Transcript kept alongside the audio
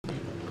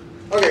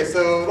Okay,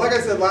 so like I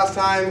said last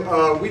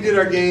time, we did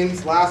our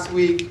games last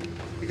week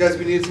because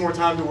we needed some more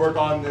time to work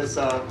on this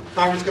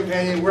conference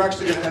companion. We're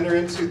actually going to enter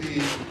into the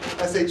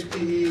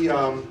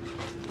SHPE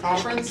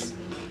conference.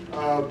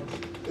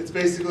 It's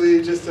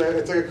basically just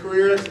it's like a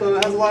career expo.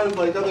 It has a lot of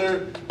like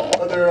other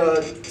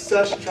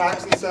session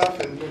tracks and stuff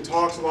and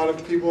talks. A lot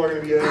of people are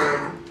going to be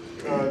there.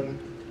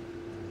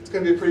 It's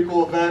going to be a pretty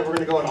cool event. We're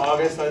going to go in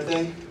August, I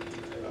think.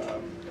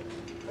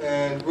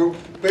 And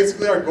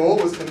basically our goal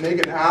was to make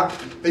an app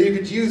that you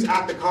could use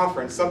at the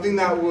conference, something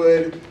that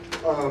would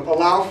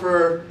allow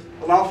for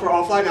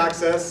offline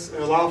access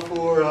and allow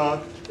for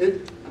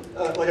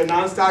like a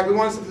non-static. We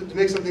wanted to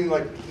make something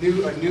like a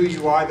new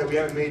UI that we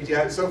haven't made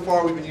yet. So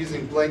far we've been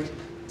using blank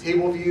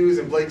table views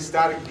and blank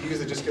static views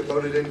that just get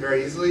loaded in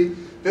very easily.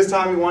 This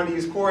time we wanted to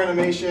use core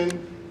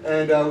animation,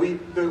 and we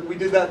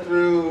did that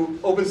through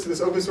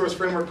this open source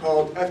framework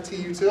called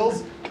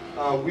FTUtils.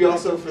 We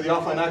also, for the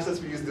offline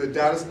access, we use the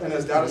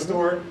NS data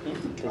store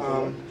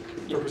for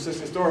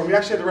persistent store. And we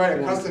actually had to write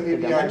a custom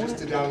API just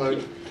to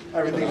download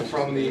everything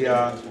from the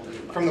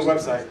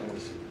website.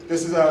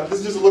 This is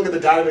just a look at the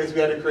database we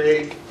had to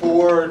create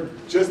for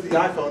just the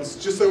iPhones,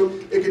 just so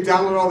it could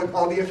download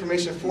all the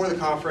information for the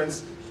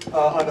conference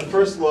on the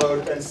first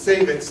load and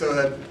save it so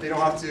that they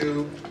don't have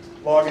to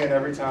log in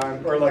every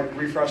time or like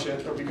refresh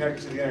it or be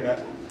connected to the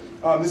internet.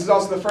 This is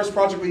also the first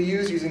project we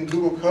use using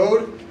Google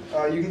Code.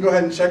 You can go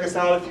ahead and check us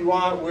out if you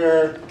want.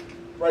 We're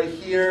right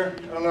here.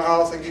 I don't know how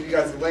else I can give you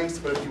guys the links,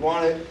 but if you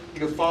want it, you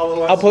can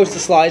follow us. I'll post the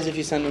slides if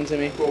you send them to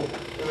me. Cool.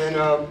 And then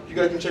you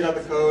guys can check out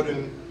the code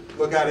and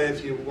look at it.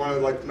 If you want to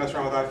like mess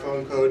around with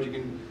iPhone code, you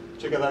can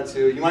check out that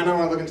too. You might not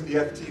want to look into the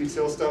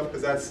FTUtil stuff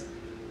because that's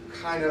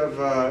kind of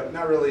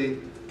not really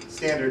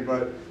standard,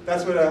 but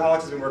that's what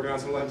Alex has been working on,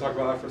 so we'll let him talk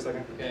about that for a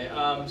second. Okay,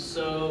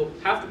 so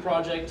half the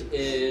project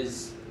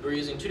is we're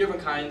using two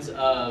different kinds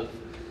of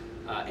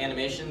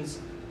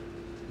animations.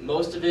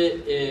 Most of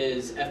it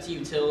is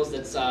FTUtils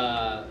that's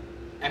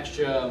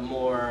extra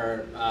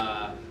more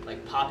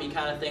like poppy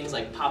kind of things,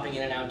 like popping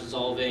in and out,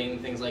 dissolving,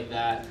 things like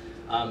that,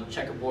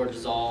 checkerboard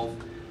dissolve.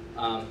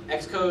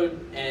 Xcode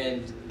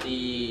and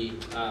the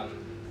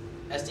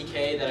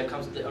SDK that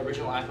comes with the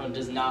original iPhone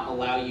does not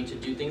allow you to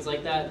do things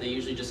like that. They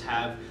usually just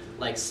have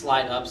like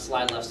slide up,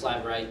 slide left,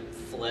 slide right,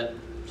 flip,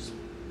 just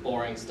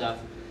boring stuff.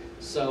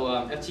 So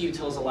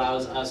FTUtils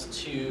allows us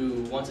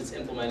to, once it's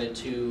implemented,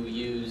 to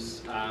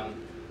use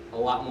a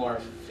lot more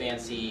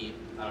fancy,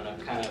 I don't know,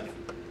 kind of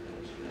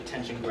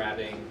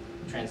attention-grabbing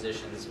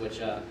transitions,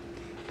 which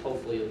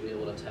hopefully you'll be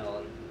able to tell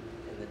in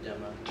the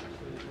demo.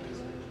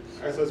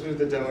 All right, so let's move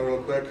the demo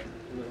real quick.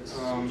 Do you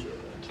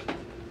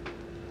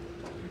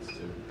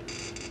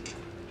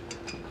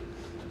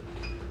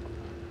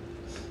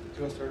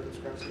want to start from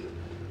scratch?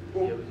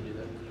 Cool. Yeah, we can do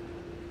that.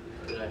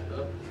 Did I?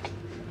 Oh,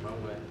 wrong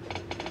way.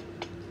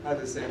 I had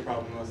the same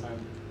problem last time.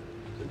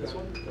 This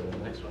one? The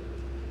next one.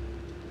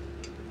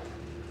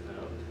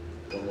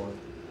 No. One more.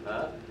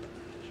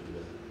 Should be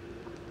good.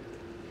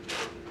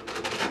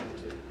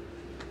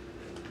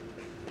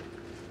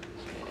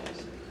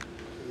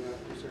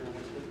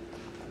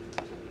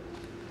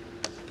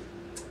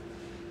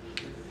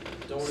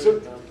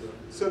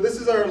 So this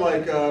is our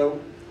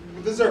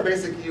this is our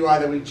basic UI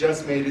that we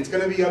just made. It's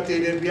going to be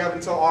updated. We have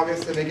until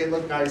August to make it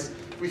look nice.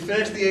 We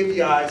finished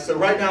the API. So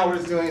right now what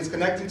it's doing is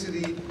connecting to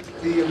the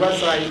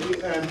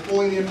website and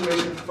pulling the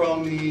information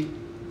from the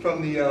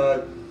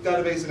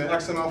database in an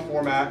XML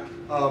format.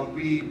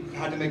 We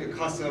had to make a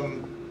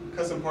custom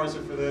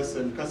parser for this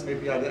and custom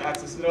API to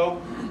access it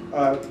all.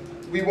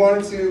 We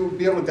wanted to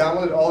be able to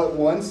download it all at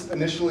once.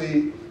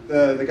 Initially,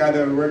 the guy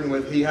that we were working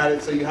with, he had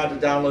it so you had to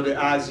download it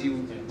as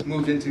you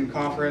moved into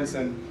conference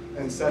and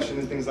session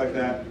and things like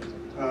that.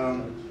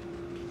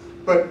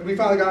 But we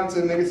finally got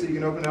to make it so you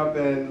can open it up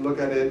and look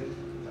at it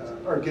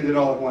or get it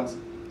all at once.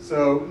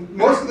 So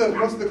most of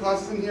the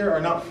classes in here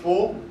are not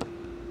full,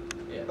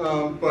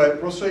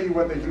 but we'll show you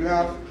what they do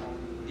have.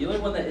 The only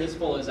one that is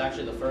full is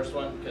actually the first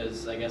one,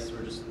 because I guess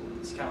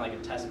it's kind of like a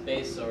test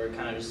base, so we're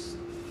kind of just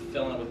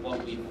filling it with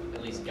what we've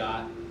at least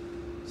got.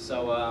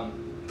 So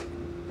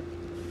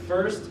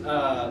first,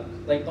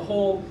 like the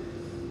whole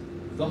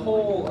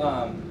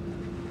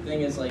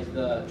thing is like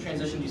the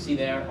transitions you see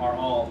there are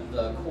all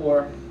the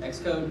core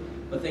Xcode,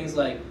 but things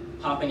like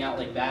popping out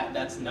like that,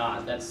 that's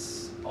not.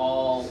 That's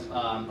all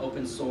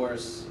open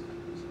source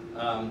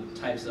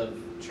types of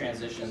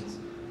transitions.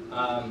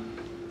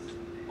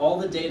 All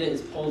the data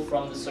is pulled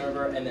from the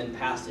server and then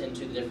passed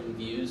into the different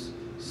views.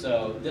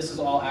 So this is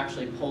all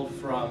actually pulled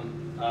from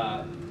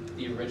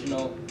the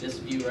original, this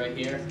view right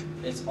here.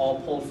 It's all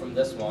pulled from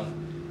this one,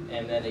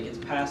 and then it gets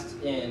passed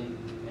in,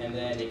 and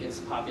then it gets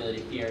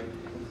populated here.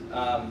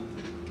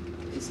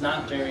 It's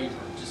not very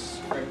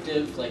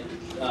descriptive. Like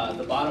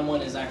the bottom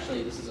one is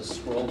actually, this is a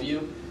scroll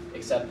view,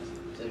 except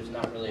there's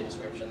not really a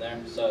description there,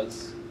 so it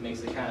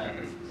makes it kind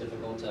of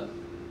difficult to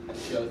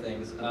show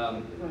things.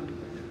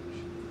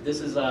 This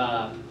is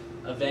a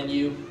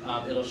venue.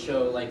 It'll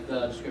show like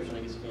the description. I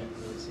guess you can't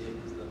really see it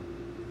because the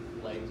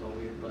lighting's all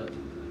weird, but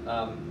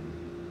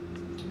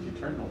if you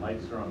turn the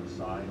lights are on the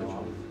side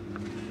off.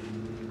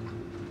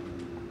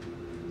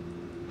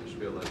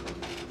 feel like?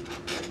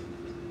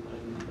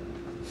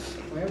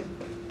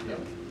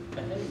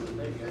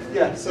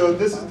 Yeah, so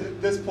this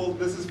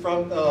is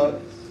from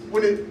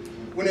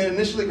when it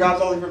initially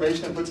grabs all the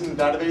information and puts it in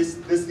the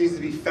database. This needs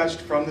to be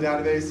fetched from the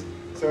database,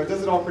 so it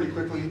does it all pretty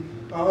quickly.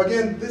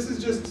 Again, this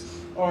is just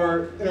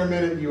our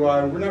intermittent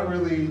UI. We're not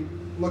really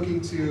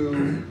looking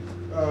to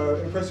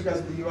impress you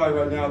guys with the UI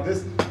right now.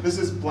 This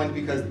is blank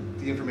because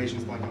the information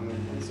is blank on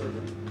the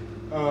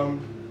server.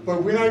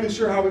 But we're not even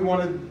sure how we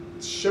want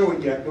to show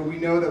it yet. But we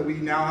know that we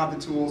now have the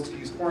tools to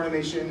use core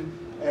animation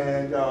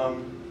and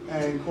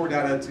core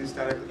data to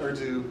static or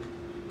to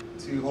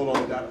hold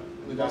all the data.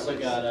 We've also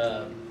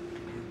got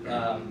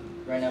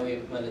right now we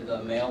implemented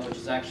the mail, which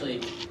is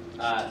actually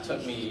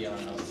took me, I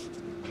don't know,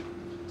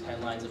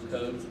 10 lines of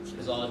code,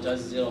 because all it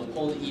does is it'll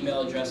pull the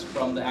email address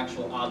from the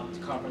actual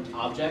conference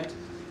object,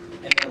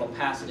 and then it'll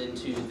pass it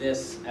into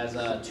this as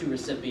a two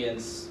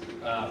recipients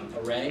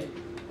array,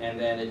 and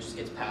then it just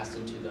gets passed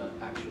into the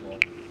actual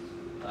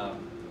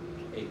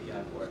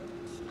API for it.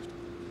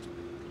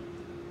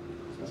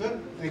 That's it?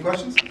 Any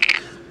questions?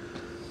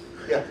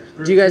 Yeah.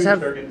 Do you guys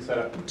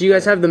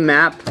have the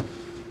map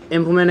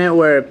implemented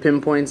where it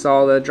pinpoints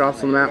all the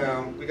drops on the map?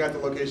 No, we got the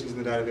locations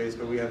in the database,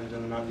 but we haven't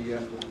done the map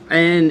yet.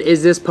 And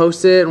is this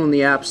posted on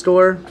the App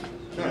Store?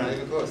 No, not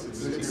even close.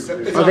 It's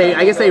Okay,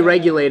 I guess they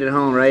regulate at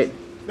home, right?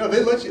 No,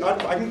 they let you.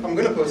 I'm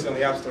going to post it on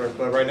the App Store,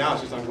 but right now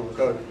it's just on Google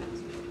Code.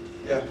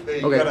 Yeah,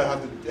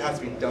 it has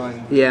to be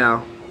done.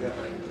 Yeah. Yeah.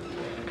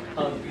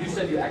 You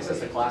said you access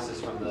the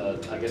classes from the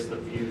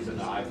views in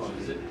the iPhone.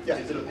 Is it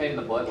a pain in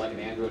the butt like an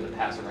Android to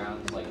pass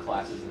around like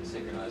classes and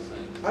synchronize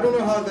things? I don't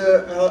know how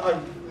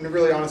I'm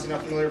really honestly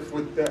not familiar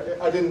with that.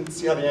 I didn't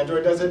see how the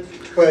Android does it,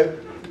 but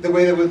the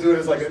way that we'll do it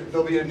is like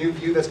there'll be a new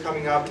view that's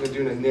coming up, and we're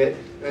doing a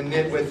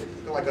knit with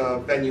like a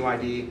venue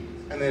ID,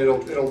 and then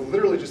it'll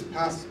literally just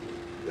pass.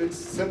 It's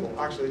simple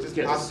actually. It just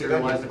passes the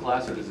venue. Serialize the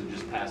class, or does it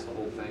just pass the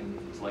whole thing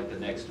to like the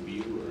next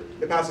view? Or?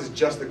 It passes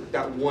just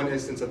that one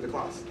instance of the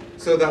class.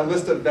 So that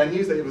list of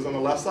venues that was on the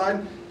left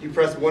side, you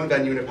press one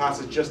venue and it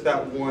passes just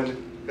that one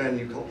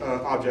venue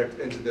object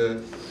into the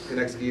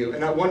next view.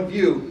 And that one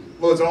view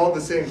loads all of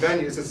the same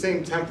venue. It's the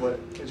same template.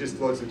 It just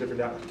loads the different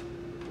data.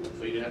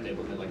 So you didn't have to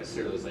implement like a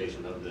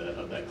serialization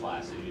of that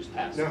class. So you just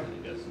pass it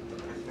and it goes.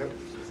 Yep.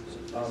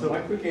 So my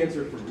quick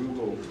answer for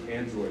Google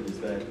Android is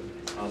that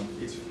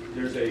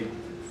there's a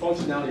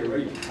functionality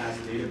already to pass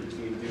data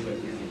between things like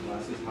views and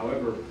classes.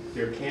 However,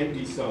 there can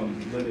be some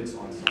limits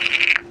on some.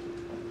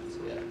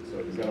 So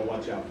you've got to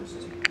watch out for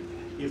some.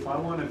 If I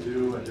want to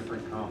do a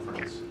different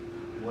conference,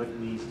 what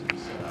needs to be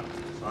set up?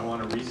 So I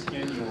want to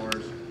reskin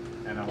yours,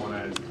 and I want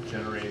to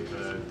generate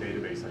the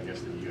database, I guess,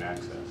 that you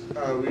access.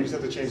 We just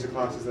have to change the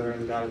classes that are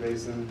in the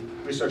database and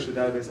restructure the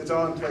database. It's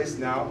all in place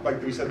now.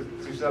 Like we set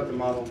up the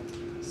model,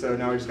 so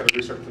now we just got to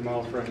restructure the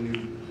model for a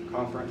new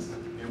conference.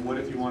 And what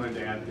if you wanted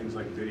to add things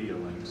like video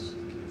links?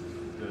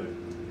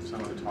 If some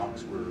of the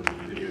talks were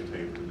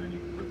videotaped, and then you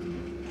put them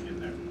in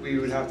there. We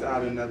would have to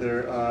add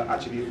another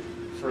attribute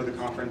for the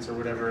conference or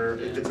whatever.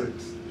 Yeah. If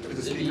it's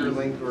a speaker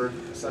link or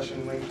a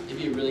session link. It'd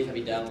be a really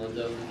heavy download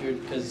though,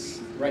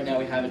 because right now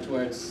we have it to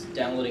where it's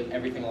downloading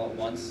everything all at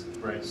once.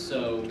 Right.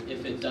 So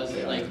if it doesn't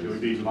It would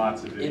be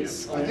lots of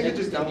videos. I think it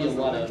just it'd be a downloads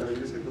the lot link. of. You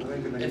just hit the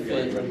link and then If you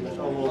it, get ready.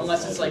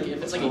 unless it's like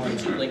if it's like a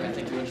YouTube link, I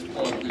think you would just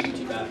pull up the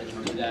YouTube app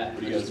and do that.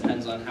 It just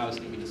depends on how it's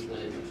going to be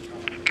displayed.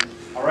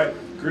 All right,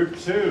 group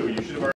 2. You should have already